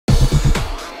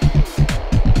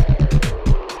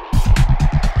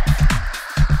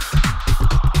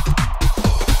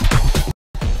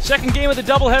Second game of the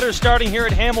doubleheader starting here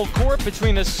at Hamel Court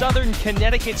between the Southern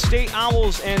Connecticut State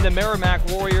Owls and the Merrimack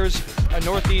Warriors, a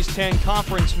Northeast 10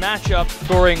 conference matchup,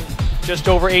 scoring just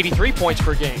over 83 points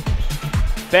per game.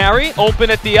 Barry, open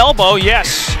at the elbow,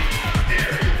 yes.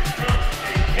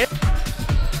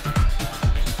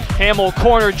 Hamel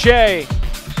corner, Jay.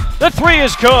 The three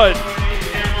is good.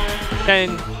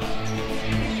 And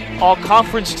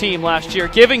all-conference team last year.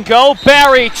 Give and go,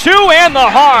 Barry, two and the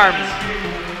harm.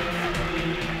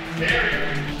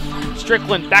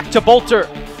 Strickland back to Bolter.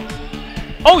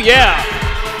 Oh yeah!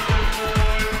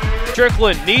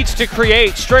 Strickland needs to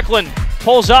create. Strickland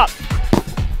pulls up.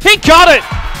 He got it!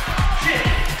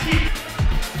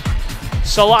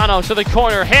 Solano to the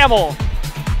corner. Hamel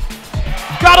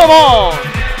got them all!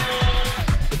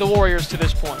 With the Warriors to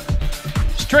this point.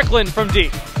 Strickland from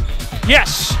deep.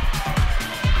 Yes!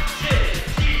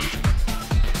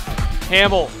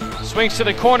 Hamel swings to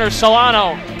the corner.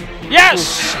 Solano.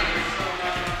 Yes!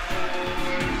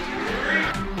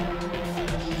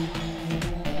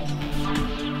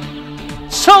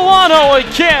 Solano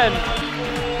again!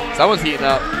 Someone's heating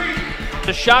up.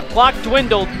 The shot clock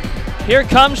dwindled. Here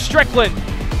comes Strickland.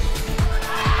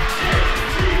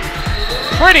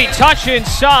 Pretty touch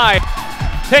inside.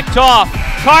 Picked off.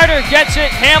 Carter gets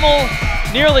it. Hamel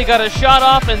nearly got a shot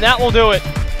off, and that will do it.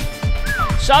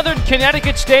 Southern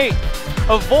Connecticut State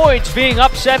avoids being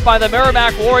upset by the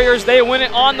Merrimack Warriors. They win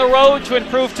it on the road to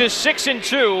improve to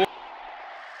 6-2.